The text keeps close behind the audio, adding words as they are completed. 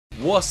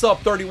What's up,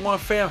 31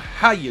 fam?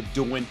 How you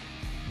doing?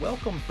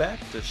 Welcome back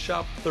to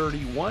Shop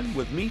 31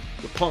 with me,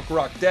 the Punk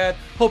Rock Dad.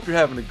 Hope you're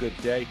having a good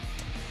day.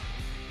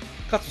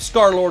 Got some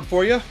SCARLXRD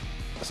for you.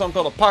 A song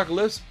called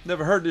Apxcalypse.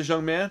 Never heard this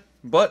young man,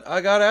 but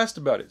I got asked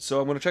about it, so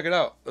I'm going to check it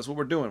out. That's what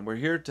we're doing. We're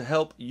here to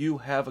help you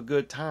have a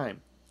good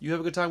time. You have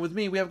a good time with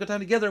me. We have a good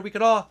time together. We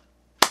could all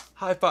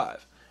high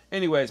five.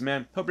 Anyways,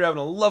 man, hope you're having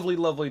a lovely,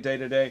 lovely day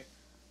today.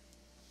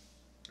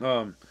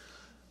 I'm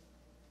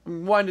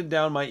winding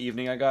down my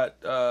evening. I got,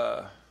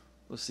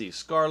 let's see,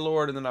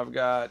 SCARLXRD, and then I've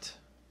got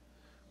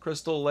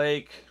Crystal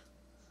Lake,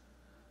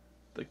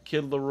 the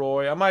Kid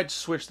Leroy. I might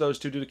switch those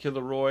two to the Kid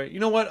Leroy. You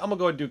know what? I'm gonna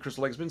go ahead and do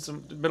Crystal Lake. It's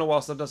been a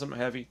while since I've done something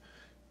heavy.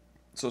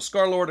 So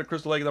SCARLXRD and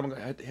Crystal Lake. Then I'm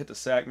gonna hit the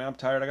sack, man. I'm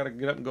tired. I gotta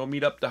get up and go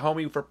meet up the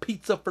homie for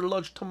pizza for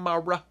lunch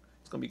tomorrow.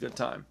 It's gonna be a good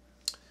time.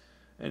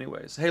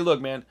 Anyways, hey,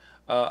 look, man.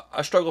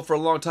 I struggled for a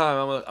long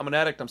time. I'm an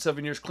addict. I'm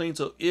 7 years clean.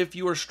 So if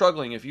you are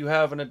struggling, if you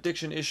have an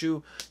addiction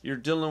issue, you're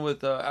dealing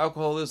with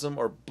alcoholism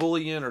or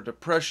bullying or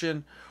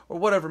depression or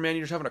whatever, man,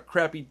 you're just having a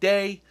crappy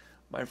day,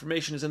 my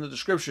information is in the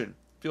description.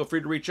 Feel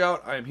free to reach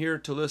out. I am here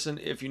to listen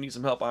if you need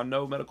some help. I'm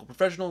no medical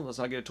professional. Let's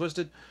not get it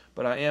twisted.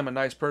 But I am a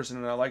nice person,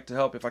 and I like to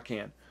help if I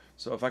can.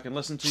 So if I can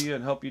listen to you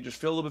and help you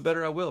just feel a little bit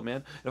better, I will,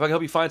 man. If I can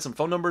help you find some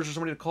phone numbers or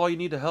somebody to call you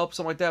need to help,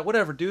 something like that,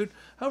 whatever, dude.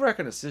 However I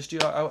can assist you,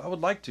 I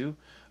would like to.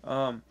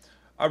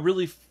 I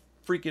really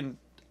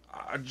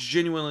I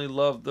genuinely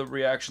love the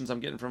reactions I'm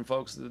getting from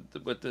folks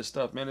with this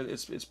stuff, man.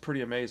 It's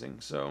pretty amazing.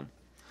 So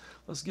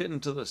let's get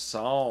into the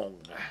song.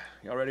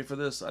 Y'all ready for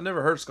this? I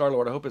never heard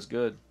SCARLXRD. I hope it's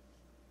good.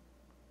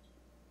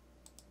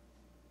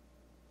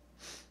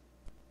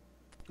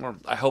 Or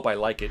I hope I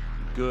like it.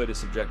 Good is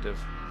subjective.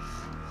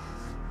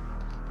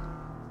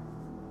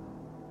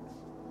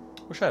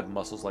 Wish I had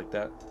muscles like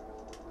that.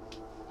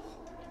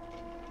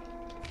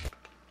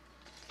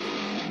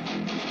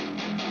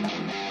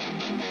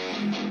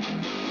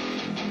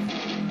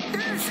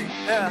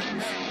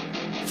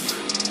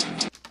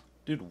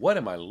 Dude, what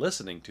am I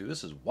listening to?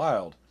 This is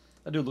wild.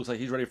 That dude looks like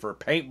he's ready for a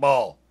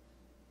paintball.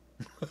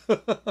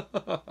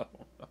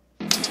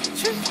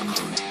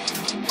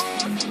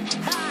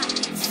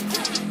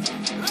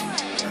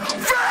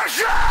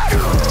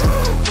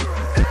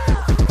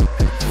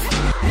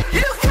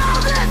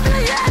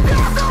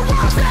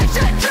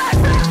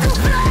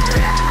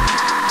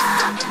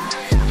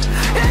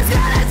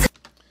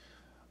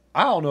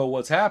 I don't know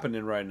what's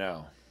happening right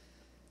now.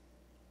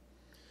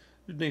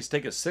 Dude needs to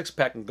take a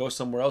six-pack and go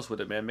somewhere else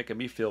with it, man, making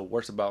me feel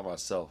worse about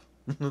myself.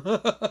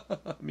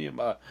 Me and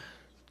my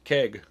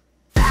keg.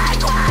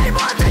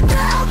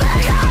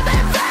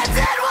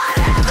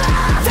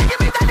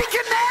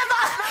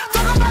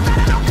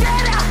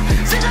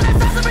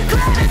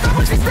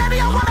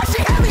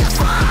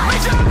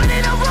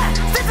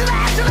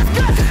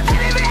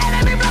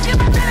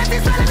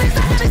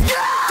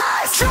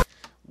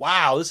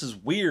 Wow, this is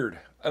weird.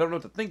 I don't know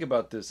what to think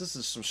about this. This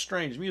is some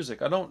strange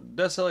music. I don't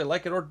necessarily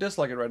like it or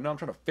dislike it right now. I'm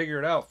trying to figure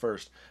it out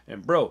first.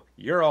 And bro,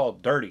 you're all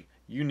dirty.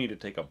 You need to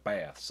take a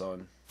bath,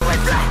 son.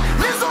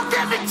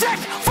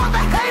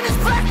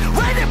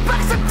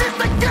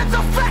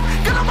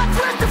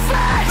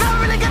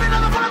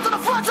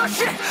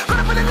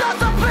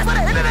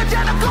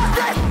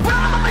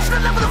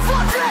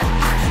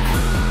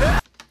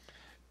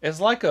 It's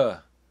like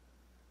a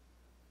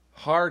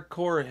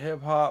hardcore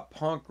hip-hop,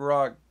 punk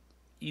rock,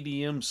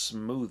 EDM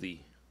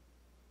smoothie.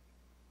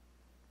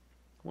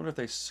 I wonder if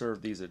they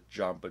serve these at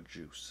Jamba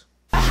Juice.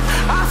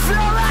 I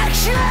feel like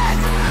shit,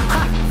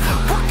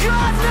 but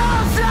God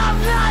knows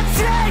I'm not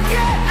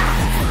taking.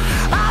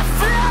 I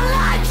feel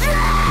like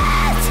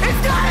shit.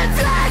 It's gonna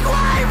take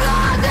way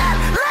more than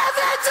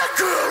living to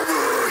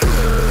good.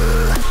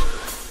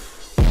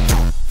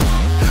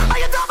 Are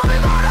you done with me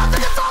more than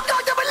you talk?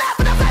 Don't you be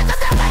laughing at me?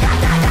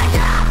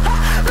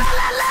 La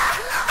la la.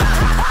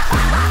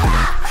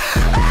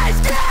 I'm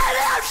scared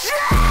of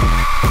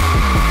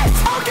shit.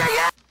 Okay,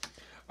 yeah.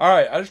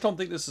 Alright, I just don't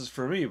think this is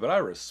for me, but I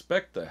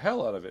respect the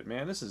hell out of it,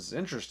 man. This is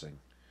interesting.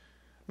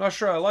 I'm not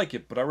sure I like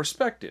it, but I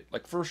respect it.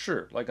 Like, for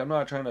sure. Like, I'm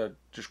not trying to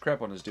just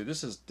crap on this dude.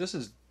 This is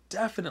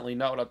definitely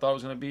not what I thought it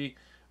was going to be.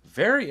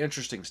 Very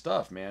interesting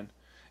stuff, man.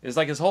 Is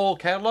like his whole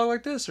catalog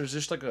like this, or is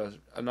this like a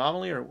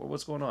anomaly, or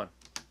what's going on?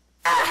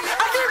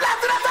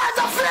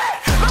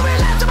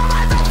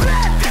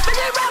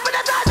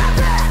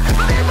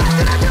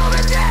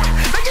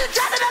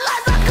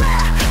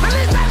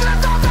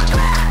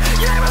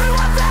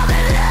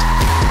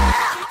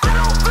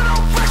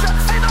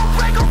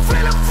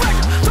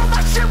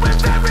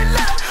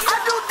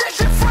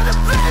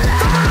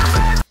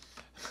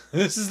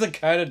 This is the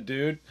kind of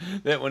dude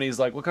that when he's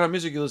like, what kind of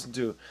music you listen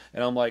to?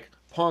 And I'm like,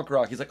 punk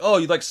rock. He's like, oh,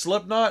 you like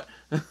Slipknot?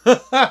 Dude,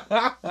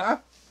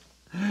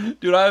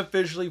 I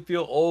officially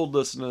feel old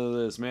listening to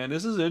this, man.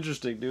 This is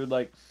interesting, dude.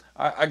 Like,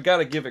 I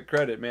gotta give it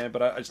credit, man,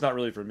 but it's not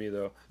really for me,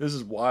 though. This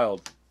is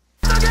wild.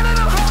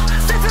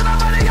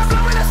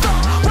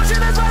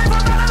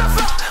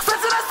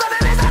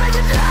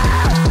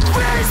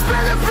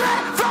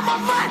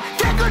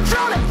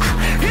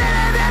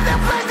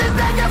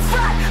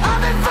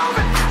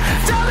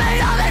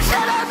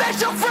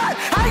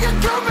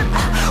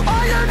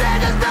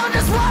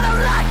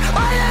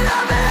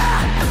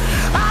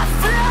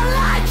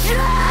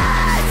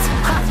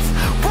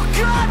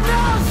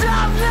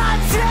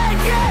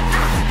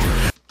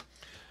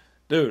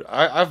 Dude,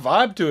 I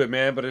vibe to it,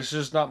 man, but it's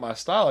just not my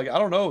style. Like, I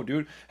don't know,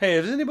 dude. Hey,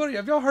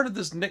 have y'all heard of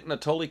this Nick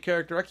Natoli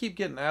character? I keep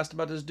getting asked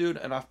about this dude,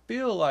 and I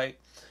feel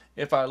like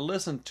if I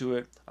listen to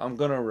it, I'm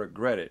gonna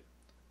regret it.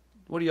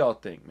 What do y'all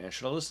think, man?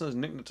 Should I listen to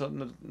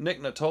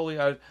Nick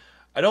Natoli?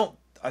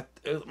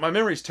 My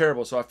memory's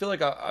terrible, so I feel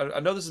like I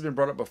know this has been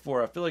brought up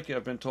before. I feel like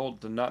I've been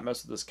told to not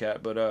mess with this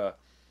cat, but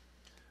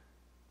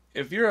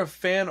if you're a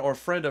fan or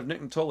friend of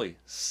Nick Natoli,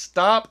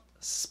 stop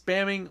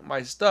spamming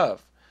my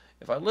stuff.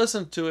 If I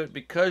listen to it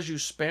because you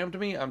spammed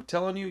me, I'm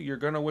telling you, you're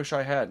going to wish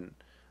I hadn't.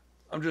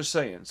 I'm just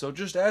saying. So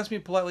just ask me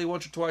politely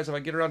once or twice. If I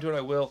get around to it,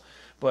 I will.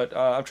 But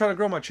I'm trying to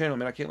grow my channel,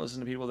 man. I can't listen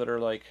to people that are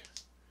like,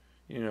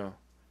 you know,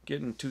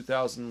 getting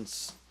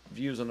 2,000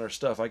 views on their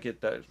stuff. I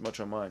get that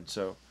much on mine.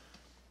 So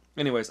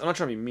anyways, I'm not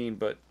trying to be mean,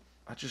 but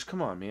I just,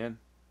 come on, man.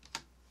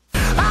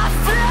 I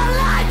feel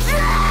like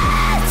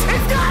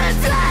it's gonna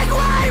take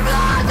way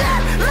more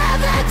than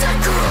living to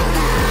cool.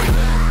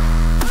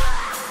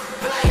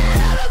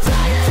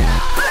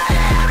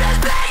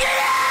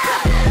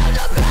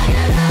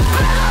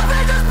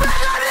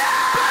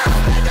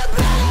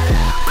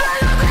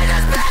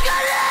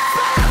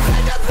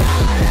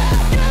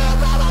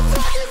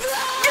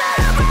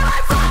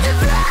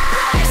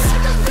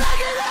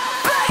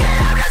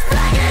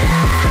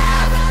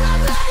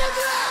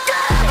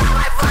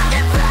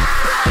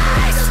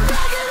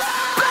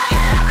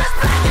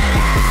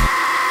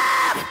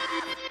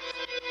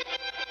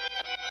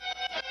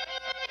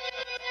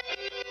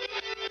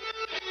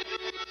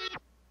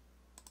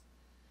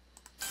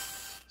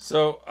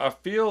 So I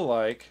feel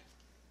like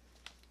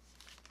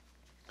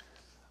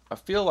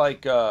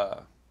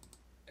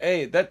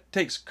hey, that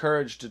takes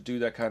courage to do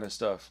that kind of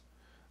stuff,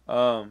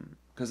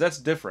 because that's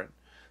different.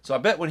 So I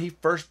bet when he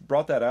first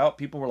brought that out,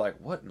 people were like,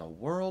 "What in the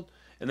world?"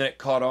 And then it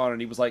caught on,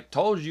 and he was like,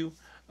 "Told you."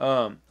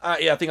 Yeah,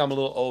 I think I'm a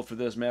little old for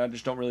this, man. I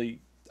just don't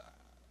really.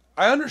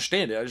 I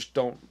understand it. I just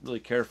don't really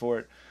care for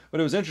it. But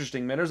it was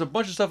interesting, man. There's a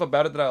bunch of stuff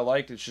about it that I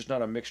liked. It's just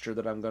not a mixture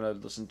that I'm gonna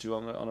listen to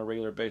on a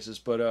regular basis.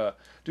 But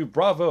dude,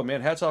 bravo,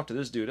 man. Hats off to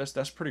this dude.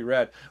 That's pretty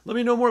rad. Let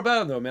me know more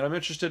about him though, man. I'm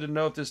interested to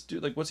know if this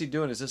dude, like, what's he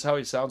doing? Is this how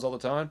he sounds all the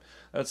time?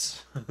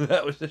 This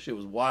shit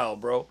was wild,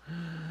 bro.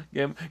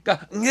 Yeah,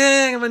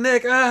 my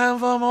neck.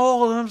 I'm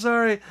old. I'm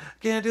sorry.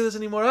 Can't do this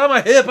anymore. Oh, my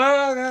hip.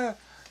 Ah.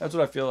 That's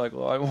what I feel like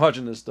while I'm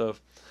watching this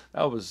stuff.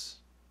 That was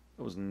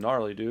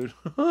gnarly, dude.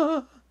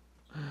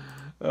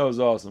 That was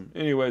awesome.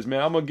 Anyways,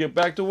 man, I'm gonna get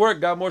back to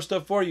work. Got more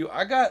stuff for you.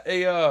 I got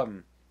a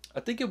I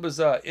think it was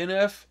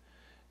NF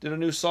did a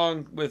new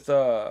song with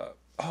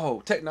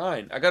Tech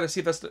 9. I gotta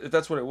see if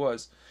that's what it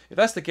was. If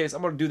that's the case,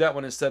 I'm gonna do that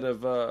one instead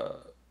of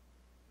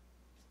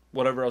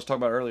whatever I was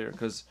talking about earlier,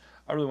 because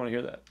I really want to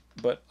hear that.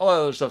 But all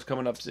that other stuff's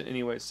coming up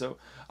anyway. So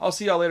I'll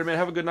see y'all later, man.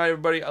 Have a good night,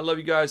 everybody. I love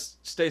you guys.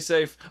 Stay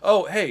safe.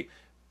 Oh, hey,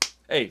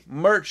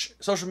 merch,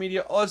 social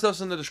media, all that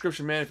stuff's in the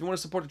description, man. If you want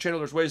to support the channel,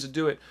 there's ways to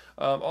do it.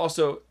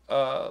 Also,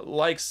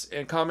 likes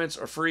and comments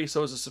are free,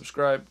 so is a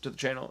subscribe to the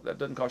channel. That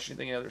doesn't cost you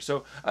anything either.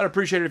 So I'd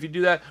appreciate it if you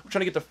do that. We're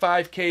trying to get to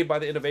 5K by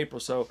the end of April.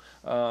 So,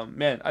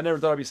 man, I never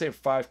thought I'd be saying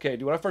 5K.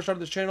 Dude, when I first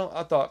started this channel,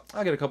 I thought,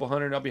 I'll get a couple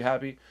hundred and I'll be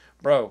happy.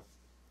 Bro,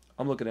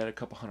 I'm looking at a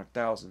couple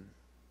 100,000.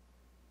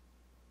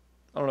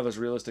 I don't know if that's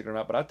realistic or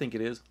not, but I think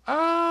it is.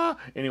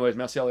 Anyways,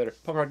 man, I'll see y'all later.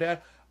 Punk Rock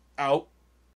Dad, out.